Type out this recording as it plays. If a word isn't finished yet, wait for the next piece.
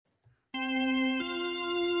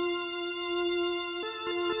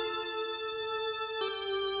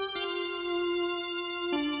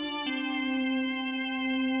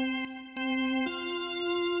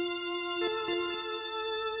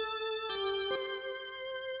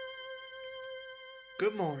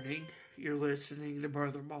Good morning. You're listening to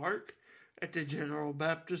Brother Mark at the General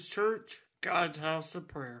Baptist Church, God's House of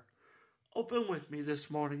Prayer. Open with me this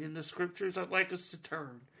morning in the scriptures. I'd like us to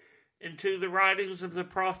turn into the writings of the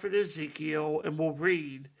prophet Ezekiel, and we'll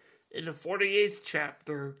read in the 48th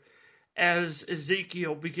chapter as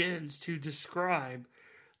Ezekiel begins to describe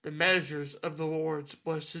the measures of the Lord's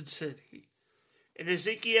blessed city. In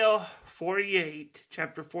Ezekiel 48,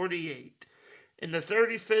 chapter 48, in the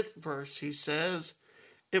 35th verse, he says,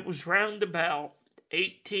 "It was round about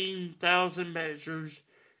 18,000 measures,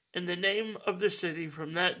 and the name of the city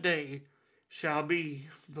from that day shall be,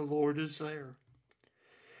 the Lord is there."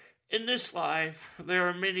 In this life, there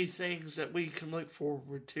are many things that we can look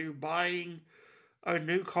forward to. Buying a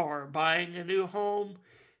new car, buying a new home,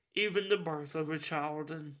 even the birth of a child.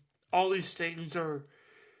 And all these things are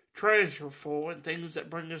treasureful and things that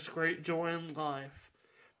bring us great joy in life.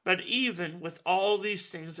 But even with all these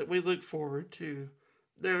things that we look forward to,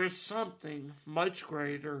 there is something much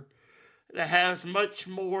greater that has much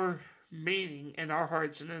more meaning in our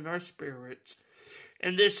hearts and in our spirits.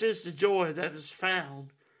 And this is the joy that is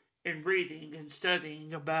found in reading and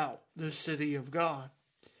studying about the city of God.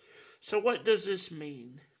 So what does this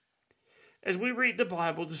mean? As we read the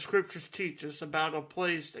Bible, the scriptures teach us about a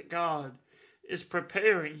place that God is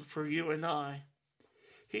preparing for you and I.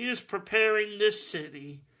 He is preparing this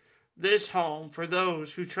city, this home, for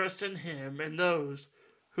those who trust in Him and those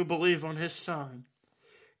who believe on His Son.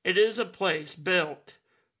 It is a place built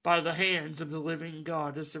by the hands of the living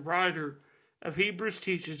God, as the writer of Hebrews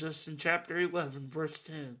teaches us in chapter 11, verse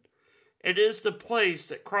 10. It is the place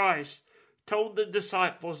that Christ told the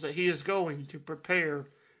disciples that He is going to prepare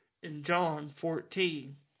in John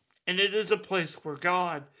 14. And it is a place where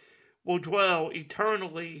God will dwell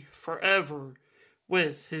eternally forever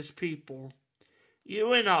with His people.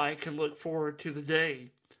 You and I can look forward to the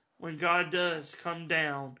day when God does come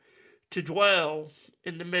down to dwell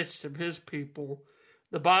in the midst of His people.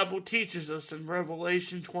 The Bible teaches us in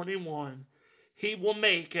Revelation 21, He will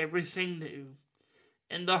make everything new,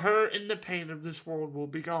 and the hurt and the pain of this world will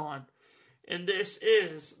be gone. And this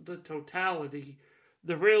is the totality,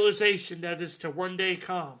 the realization that is to one day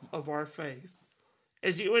come of our faith.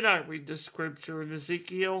 As you and I read the scripture in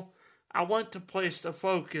Ezekiel, I want to place the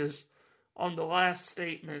focus on the last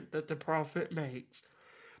statement that the prophet makes.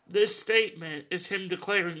 This statement is him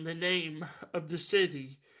declaring the name of the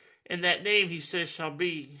city, and that name, he says, shall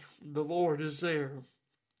be, the Lord is there.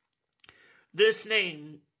 This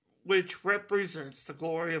name, which represents the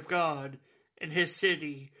glory of God and His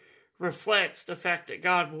city, reflects the fact that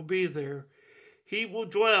God will be there. He will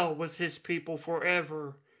dwell with His people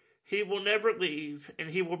forever. He will never leave, and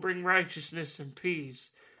He will bring righteousness and peace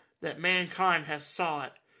that mankind has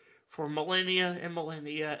sought for millennia and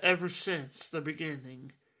millennia, ever since the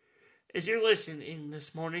beginning. As you're listening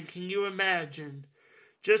this morning, can you imagine,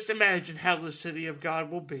 just imagine how the city of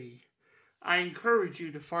God will be? I encourage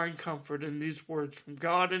you to find comfort in these words from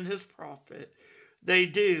God and His prophet. They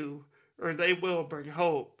do, or they will bring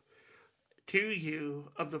hope to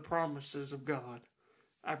you of the promises of God.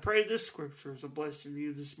 I pray this scripture is a blessing to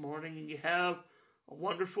you this morning, and you have a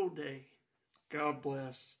wonderful day. God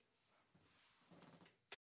bless.